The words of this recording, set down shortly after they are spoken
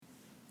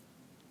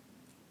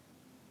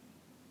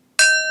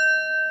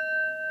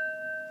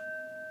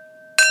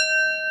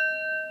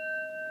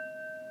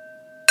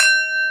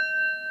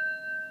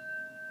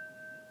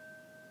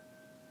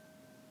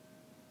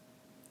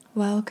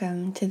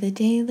Welcome to the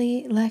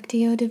daily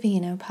Lectio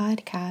Divina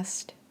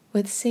podcast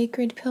with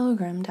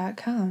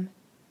sacredpilgrim.com.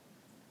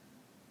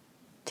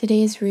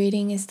 Today's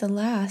reading is the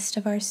last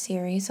of our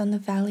series on the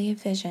Valley of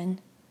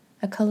Vision,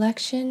 a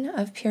collection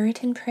of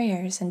Puritan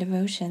prayers and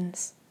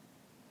devotions.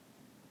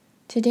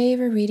 Today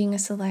we're reading a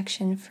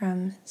selection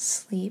from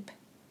Sleep.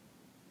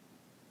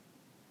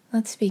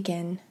 Let's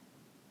begin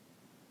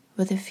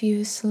with a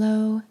few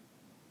slow,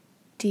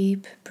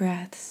 deep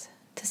breaths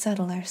to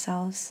settle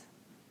ourselves.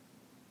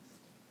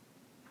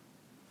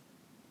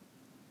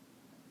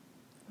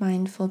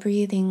 Mindful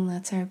breathing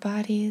lets our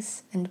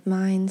bodies and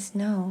minds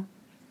know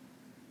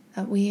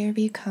that we are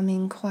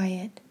becoming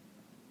quiet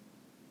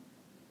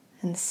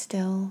and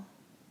still,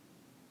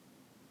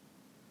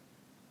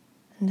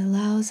 and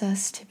allows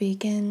us to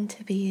begin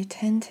to be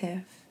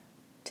attentive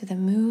to the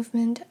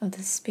movement of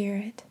the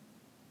Spirit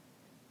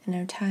in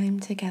our time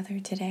together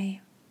today.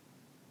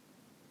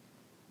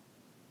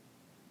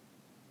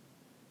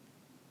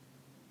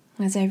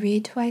 As I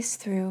read twice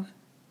through,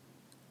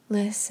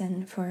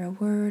 listen for a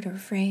word or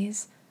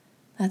phrase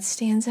that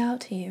stands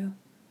out to you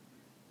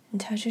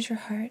and touches your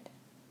heart.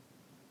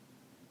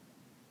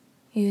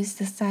 Use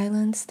the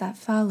silence that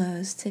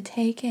follows to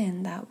take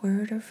in that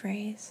word or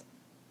phrase.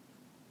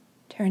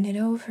 Turn it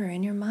over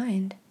in your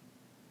mind.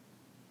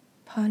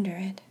 Ponder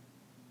it.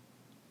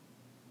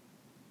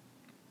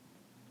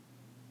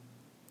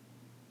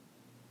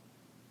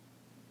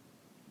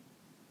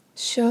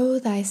 Show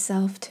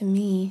thyself to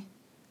me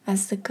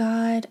as the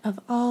God of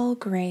all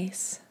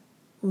grace,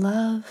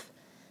 love,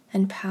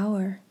 and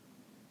power.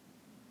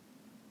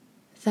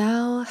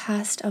 Thou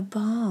hast a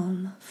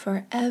balm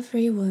for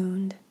every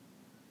wound,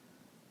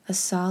 a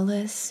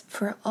solace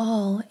for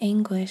all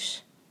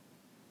anguish,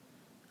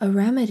 a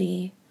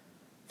remedy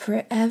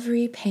for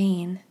every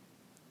pain,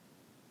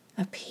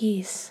 a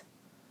peace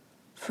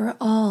for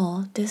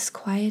all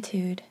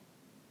disquietude.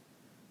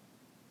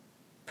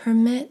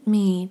 Permit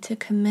me to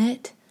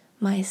commit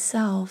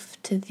myself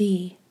to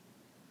thee,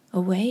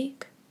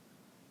 awake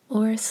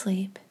or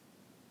asleep.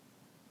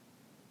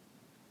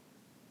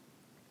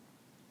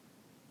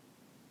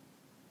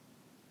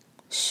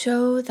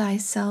 Show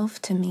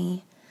thyself to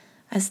me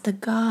as the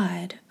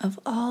God of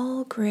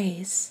all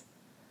grace,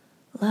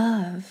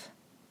 love,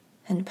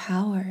 and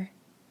power.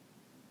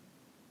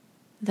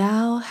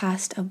 Thou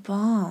hast a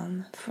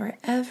balm for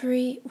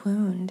every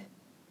wound,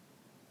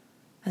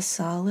 a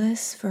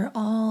solace for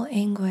all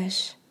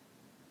anguish,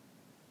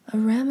 a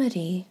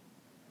remedy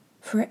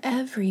for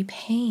every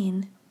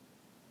pain,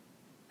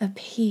 a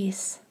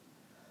peace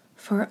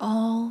for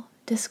all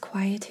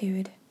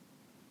disquietude.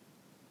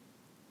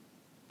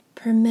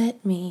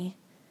 Permit me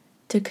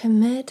to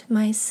commit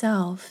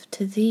myself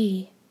to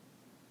thee,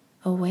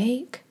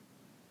 awake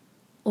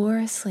or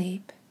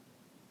asleep.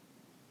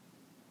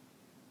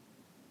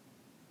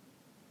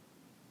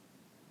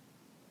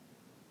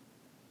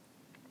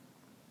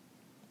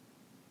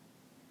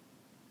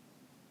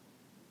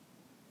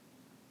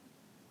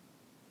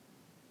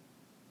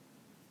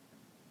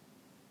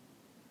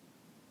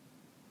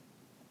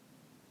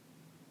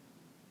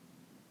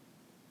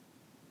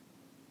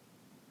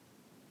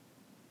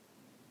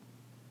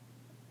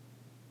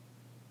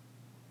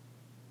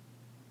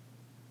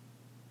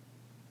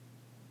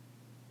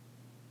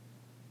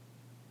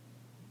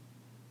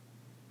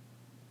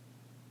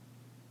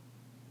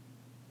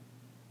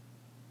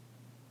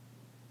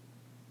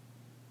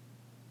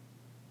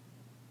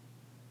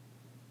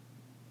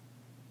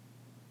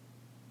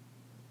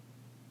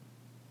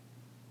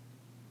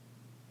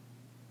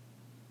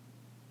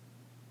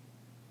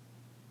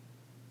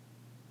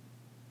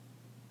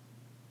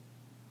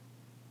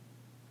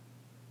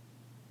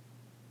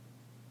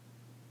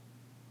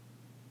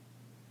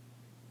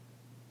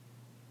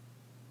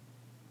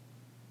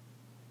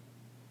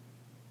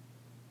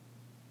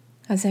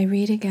 As I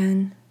read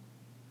again,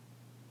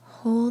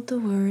 hold the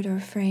word or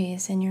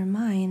phrase in your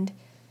mind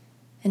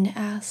and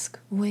ask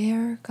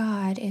where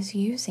God is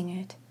using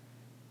it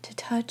to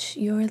touch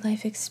your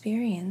life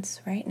experience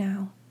right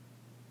now.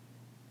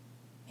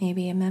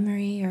 Maybe a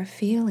memory or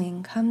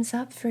feeling comes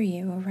up for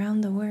you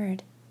around the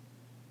word.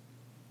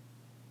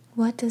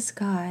 What does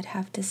God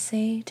have to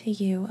say to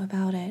you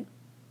about it?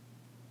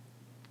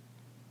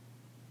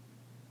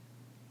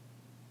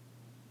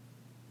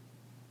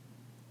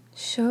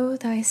 Show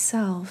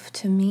thyself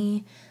to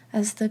me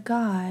as the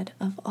God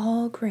of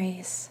all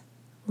grace,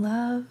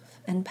 love,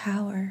 and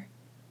power.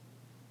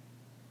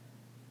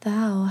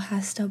 Thou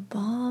hast a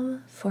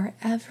balm for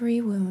every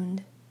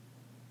wound,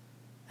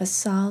 a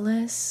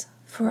solace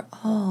for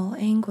all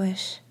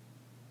anguish,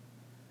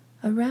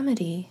 a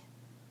remedy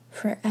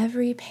for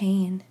every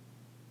pain,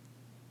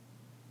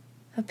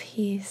 a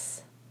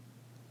peace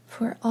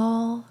for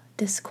all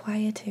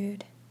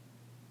disquietude.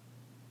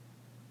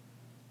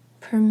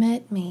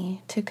 Permit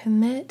me to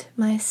commit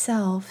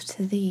myself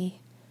to thee,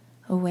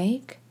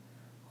 awake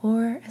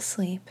or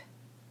asleep.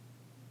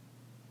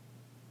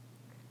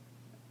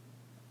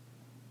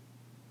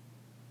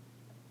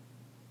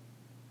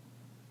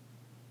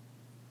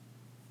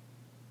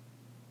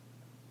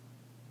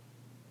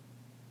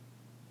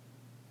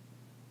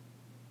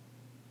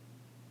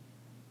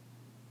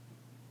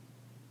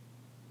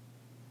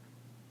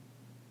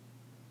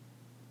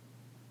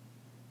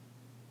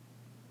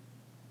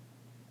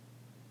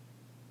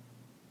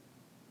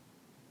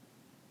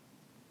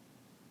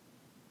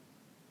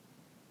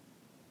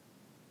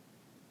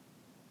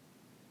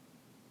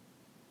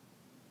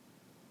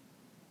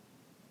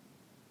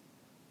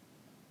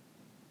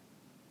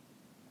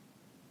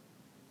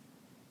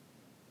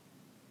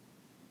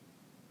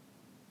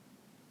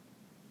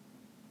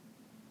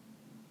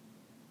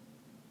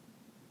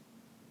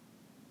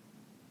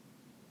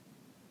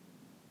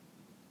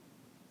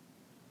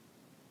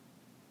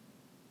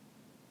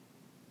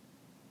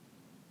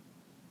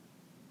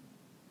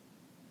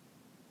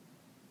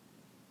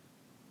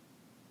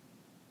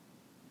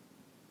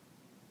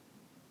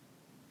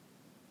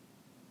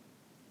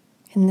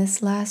 In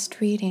this last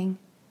reading,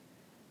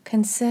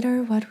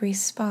 consider what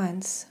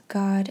response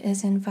God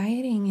is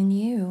inviting in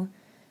you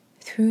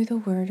through the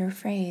word or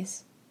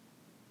phrase.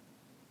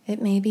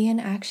 It may be an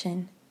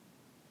action,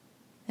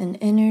 an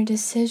inner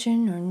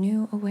decision or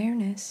new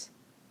awareness,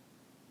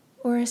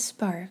 or a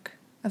spark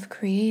of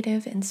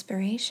creative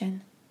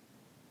inspiration.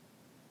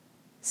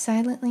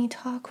 Silently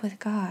talk with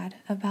God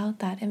about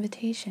that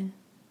invitation.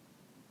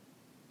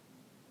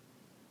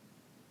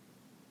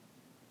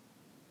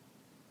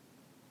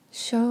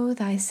 Show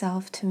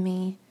thyself to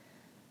me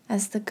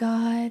as the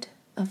God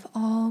of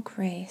all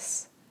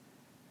grace,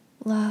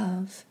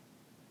 love,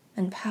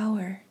 and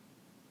power.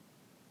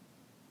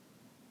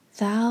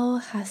 Thou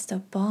hast a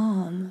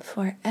balm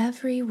for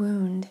every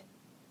wound,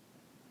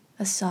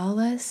 a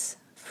solace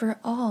for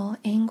all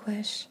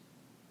anguish,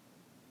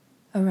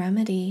 a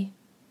remedy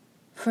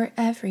for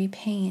every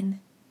pain,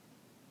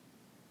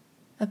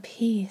 a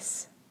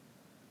peace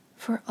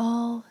for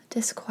all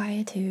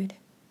disquietude.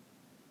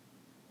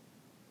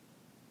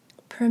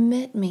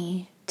 Permit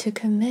me to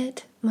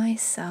commit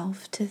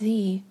myself to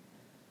thee,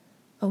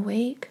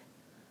 awake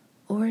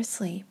or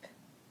asleep.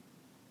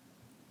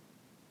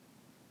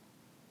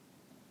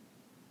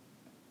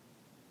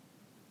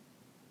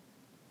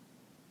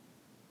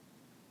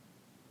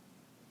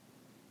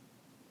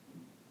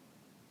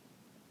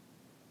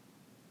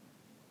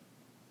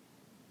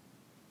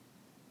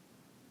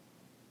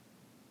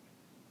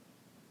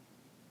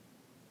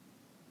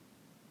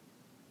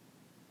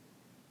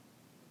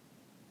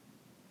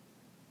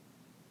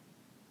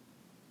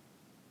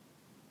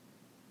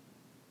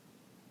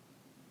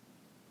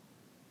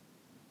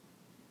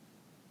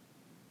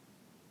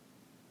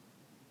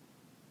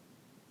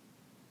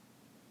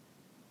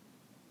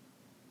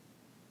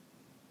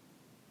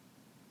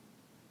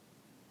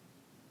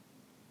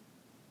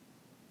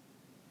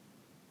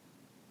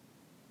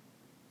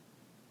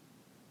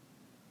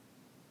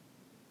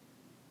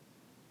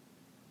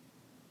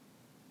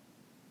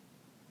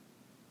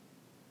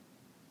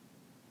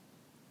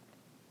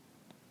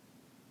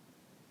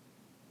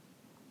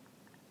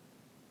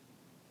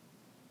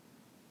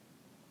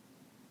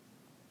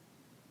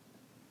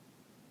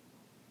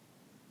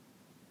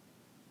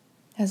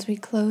 As we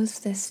close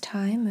this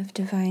time of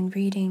divine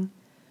reading,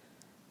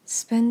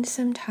 spend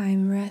some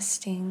time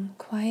resting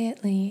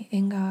quietly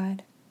in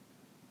God.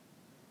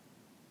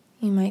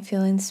 You might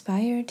feel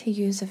inspired to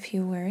use a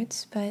few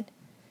words, but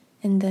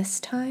in this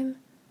time,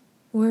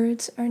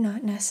 words are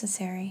not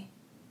necessary.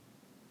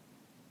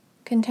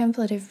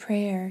 Contemplative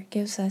prayer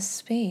gives us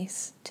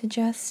space to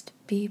just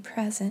be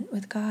present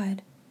with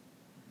God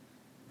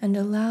and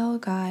allow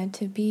God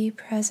to be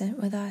present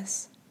with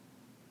us.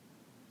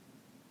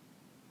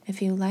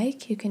 If you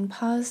like, you can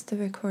pause the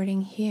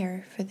recording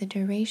here for the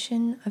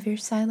duration of your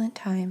silent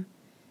time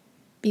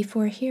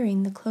before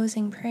hearing the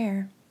closing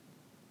prayer.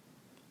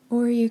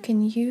 Or you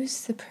can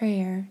use the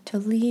prayer to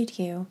lead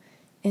you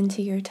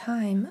into your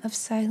time of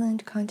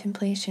silent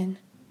contemplation.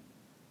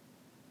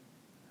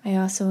 I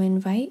also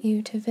invite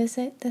you to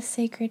visit the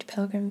Sacred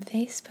Pilgrim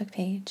Facebook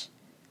page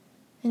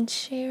and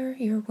share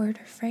your word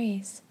or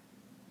phrase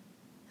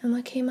and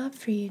what came up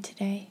for you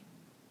today.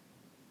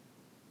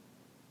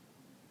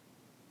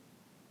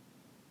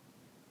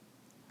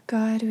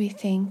 God, we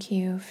thank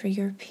you for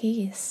your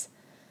peace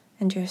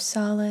and your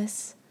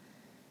solace,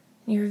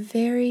 your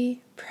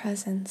very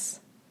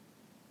presence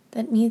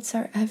that meets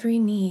our every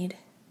need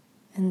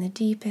in the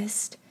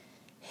deepest,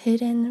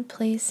 hidden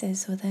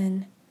places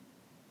within.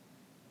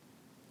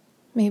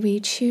 May we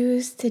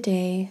choose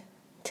today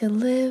to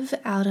live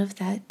out of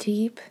that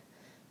deep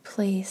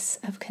place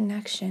of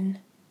connection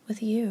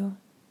with you.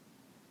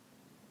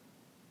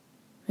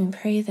 We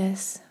pray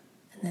this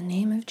in the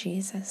name of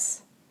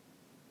Jesus.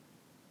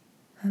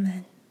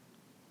 Amen.